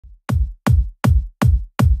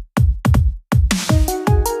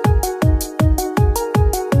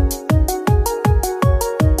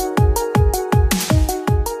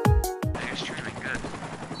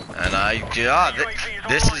God,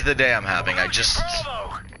 this is the day I'm having. I just...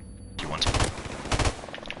 You want to...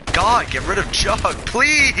 God, get rid of Jug,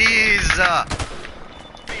 please!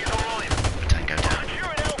 Tango down.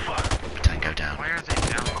 Tango down. Why are they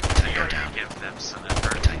down? Tango down. Give them some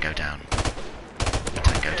effort. Tango down.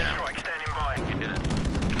 Tango down. You did it.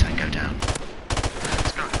 Tango down.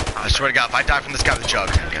 Let's go. I swear to God, if I die from this guy with Jug,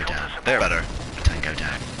 Tango down. They're better. Tango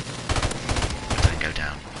down. Tango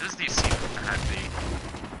down. Does these seem happy?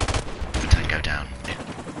 Tango down.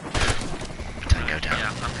 Tango down.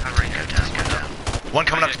 Yeah, I'm covering Tango it. down. Tango down. One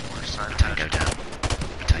coming up. Tango Tango down.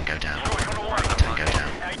 Tango down. Tango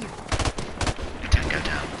down. Tango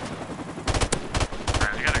down.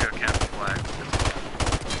 Alright, we gotta go camp the flag.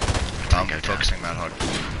 I'm focusing that hard.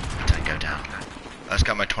 Tango down. That's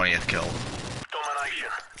got my 20th kill.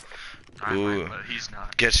 Ooh. But he's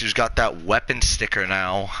not. Guess who's got that weapon sticker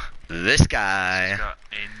now? This guy. He's got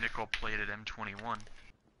a nickel-plated M21.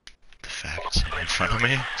 The facts in front of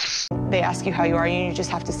me. They ask you how you are, and you just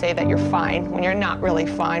have to say that you're fine when you're not really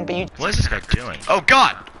fine, but you... What is this guy doing? Oh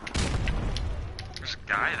God! There's a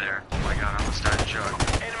guy there. Oh my God, I almost died Jug.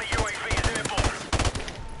 Enemy UAV is airborne.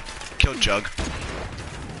 Killed Jug.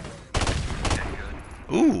 Okay,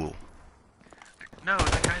 good. Ooh. No,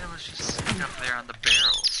 the guy that was just sitting up there on the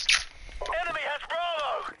barrels. Enemy has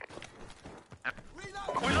Bravo.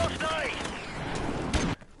 We lost A.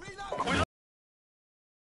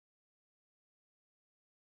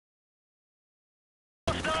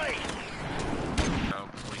 Oh,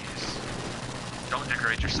 please. Don't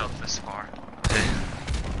decorate yourself this far.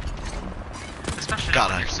 Especially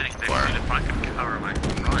when you're sitting there to fucking cover my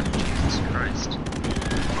front. Jesus Christ.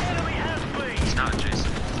 Enemy has B. It's not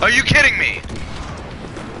Jason. Are you kidding me?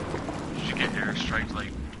 Did you get airstrike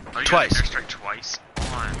like... Oh, you Twice. got airstrike twice?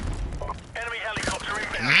 One. Enemy helicopter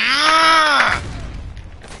inbound.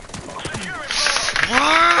 Securing Bravo.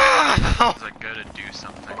 Wow. As I go to do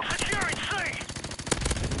something. Securing C.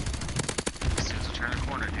 As soon as I turn the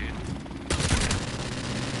corner, dude.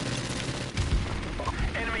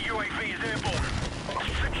 Enemy UAV is airborne.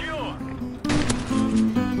 Secure.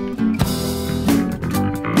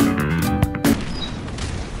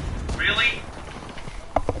 Really?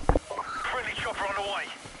 Friendly chopper on the way.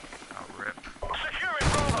 Oh, rip. Securing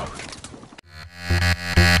Bravo.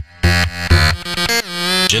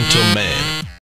 Gentlemen.